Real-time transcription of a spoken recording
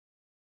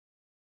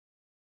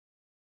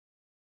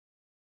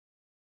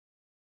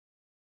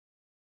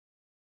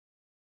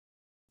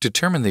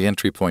Determine the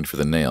entry point for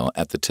the nail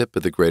at the tip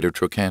of the greater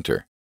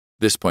trochanter.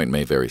 This point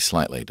may vary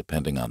slightly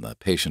depending on the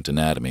patient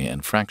anatomy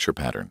and fracture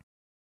pattern.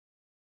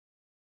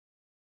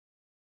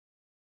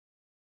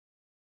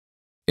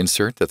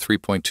 Insert the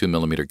 3.2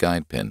 mm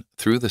guide pin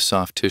through the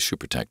soft tissue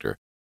protector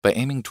by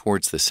aiming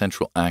towards the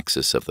central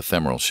axis of the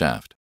femoral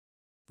shaft.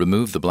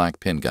 Remove the black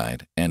pin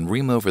guide and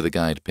ream over the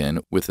guide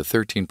pin with the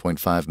 13.5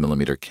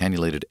 mm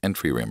cannulated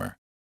entry reamer.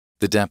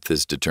 The depth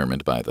is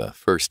determined by the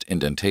first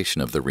indentation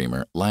of the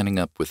reamer lining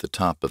up with the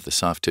top of the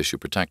soft tissue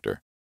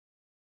protector.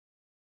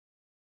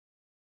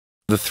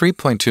 The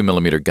 3.2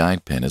 mm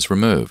guide pin is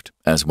removed,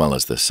 as well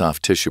as the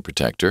soft tissue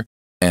protector,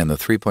 and the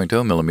 3.0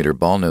 mm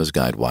ball nose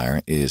guide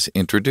wire is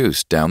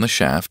introduced down the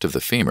shaft of the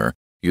femur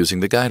using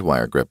the guide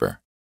wire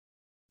gripper.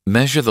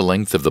 Measure the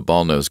length of the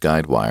ball nose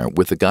guide wire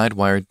with the guide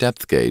wire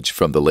depth gauge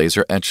from the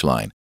laser etch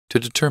line to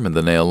determine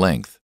the nail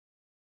length.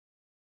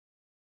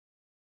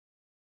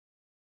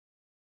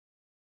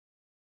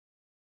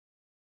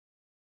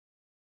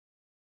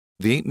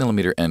 The 8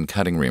 mm end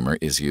cutting reamer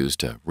is used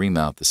to ream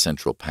out the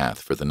central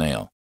path for the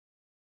nail.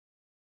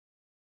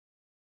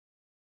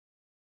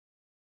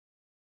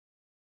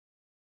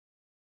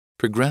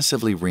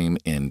 Progressively ream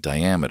in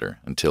diameter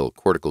until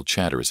cortical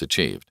chatter is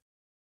achieved.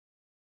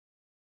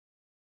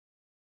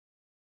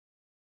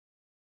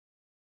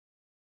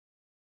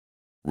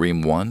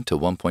 Ream 1 to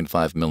 1.5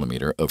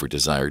 mm over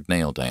desired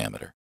nail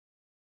diameter.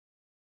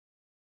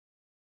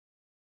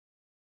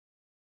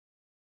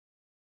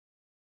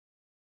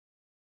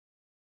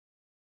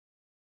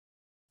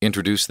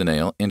 Introduce the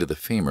nail into the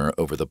femur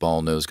over the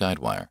ball nose guide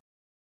wire.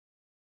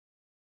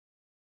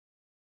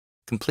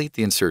 Complete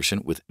the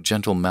insertion with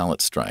gentle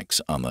mallet strikes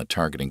on the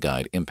targeting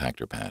guide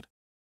impactor pad.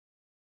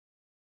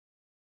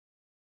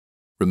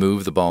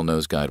 Remove the ball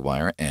nose guide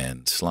wire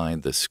and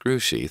slide the screw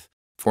sheath,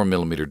 4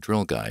 mm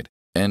drill guide,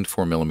 and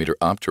 4 mm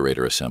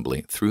obturator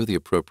assembly through the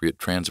appropriate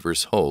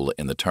transverse hole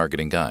in the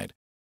targeting guide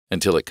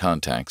until it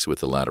contacts with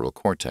the lateral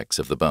cortex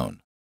of the bone.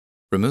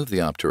 Remove the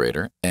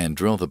obturator and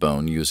drill the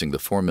bone using the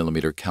 4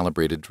 mm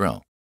calibrated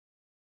drill.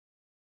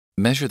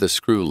 Measure the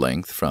screw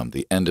length from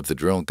the end of the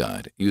drill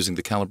guide using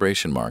the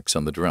calibration marks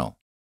on the drill.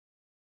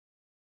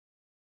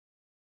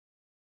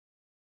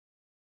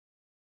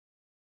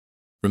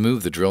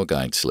 Remove the drill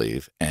guide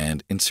sleeve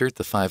and insert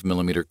the 5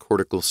 mm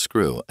cortical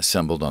screw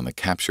assembled on the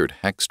captured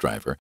hex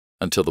driver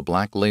until the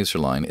black laser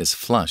line is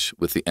flush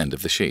with the end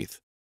of the sheath.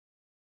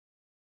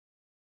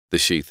 The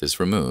sheath is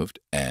removed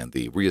and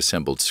the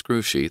reassembled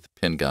screw sheath,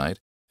 pin guide,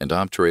 and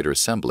obturator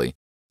assembly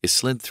is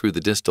slid through the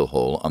distal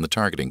hole on the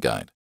targeting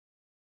guide.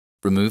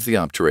 Remove the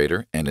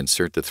obturator and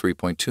insert the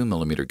 3.2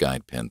 mm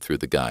guide pin through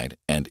the guide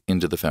and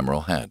into the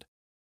femoral head.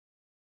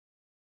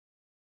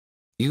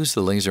 Use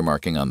the laser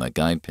marking on the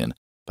guide pin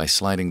by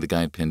sliding the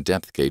guide pin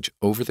depth gauge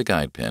over the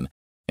guide pin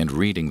and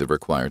reading the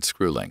required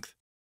screw length.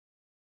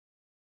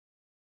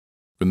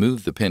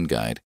 Remove the pin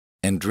guide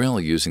and drill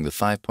using the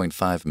 5.5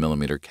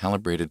 mm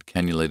calibrated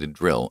cannulated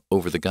drill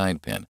over the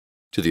guide pin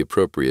to the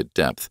appropriate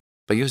depth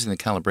by using the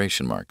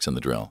calibration marks on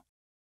the drill.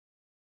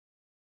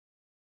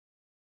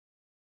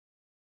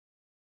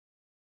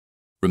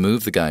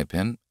 Remove the guide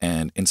pin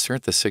and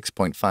insert the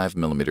 6.5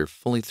 mm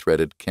fully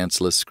threaded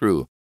cancellous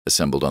screw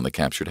assembled on the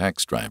captured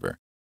hex driver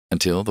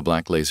until the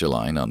black laser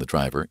line on the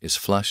driver is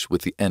flush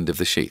with the end of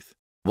the sheath.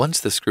 Once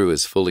the screw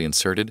is fully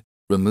inserted,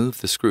 remove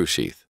the screw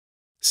sheath.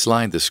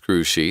 Slide the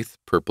screw sheath,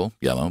 purple,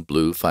 yellow,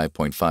 blue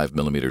 5.5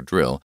 mm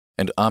drill,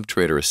 and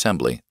obturator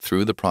assembly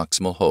through the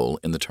proximal hole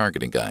in the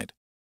targeting guide.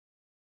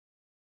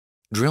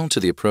 Drill to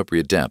the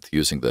appropriate depth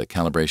using the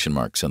calibration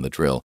marks on the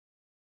drill.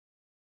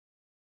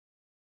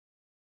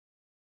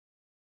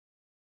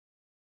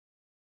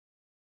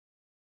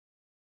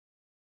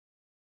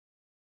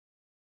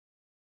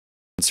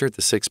 Insert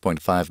the 6.5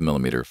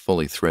 mm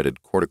fully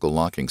threaded cortical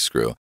locking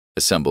screw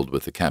assembled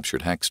with the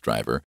captured hex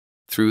driver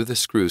through the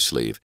screw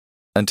sleeve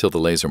until the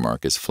laser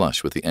mark is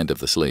flush with the end of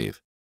the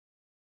sleeve.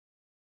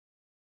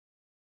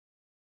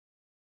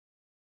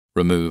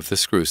 Remove the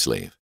screw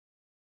sleeve.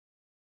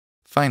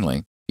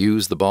 Finally,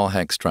 use the ball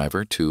hex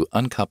driver to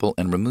uncouple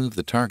and remove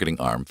the targeting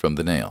arm from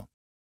the nail.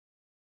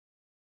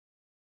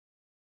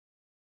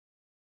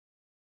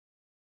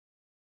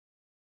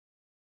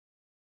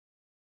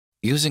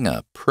 Using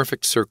a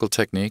perfect circle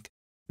technique,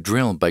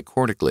 drill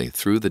bicortically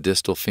through the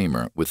distal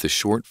femur with the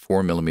short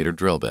 4 mm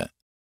drill bit.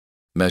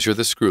 Measure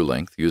the screw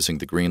length using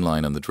the green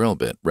line on the drill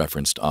bit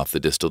referenced off the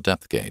distal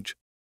depth gauge.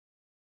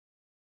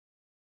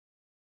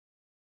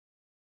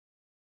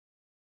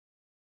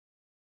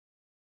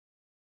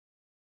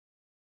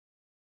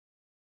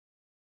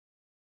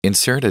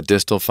 Insert a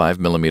distal 5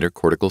 mm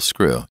cortical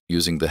screw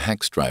using the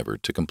hex driver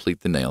to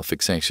complete the nail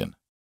fixation.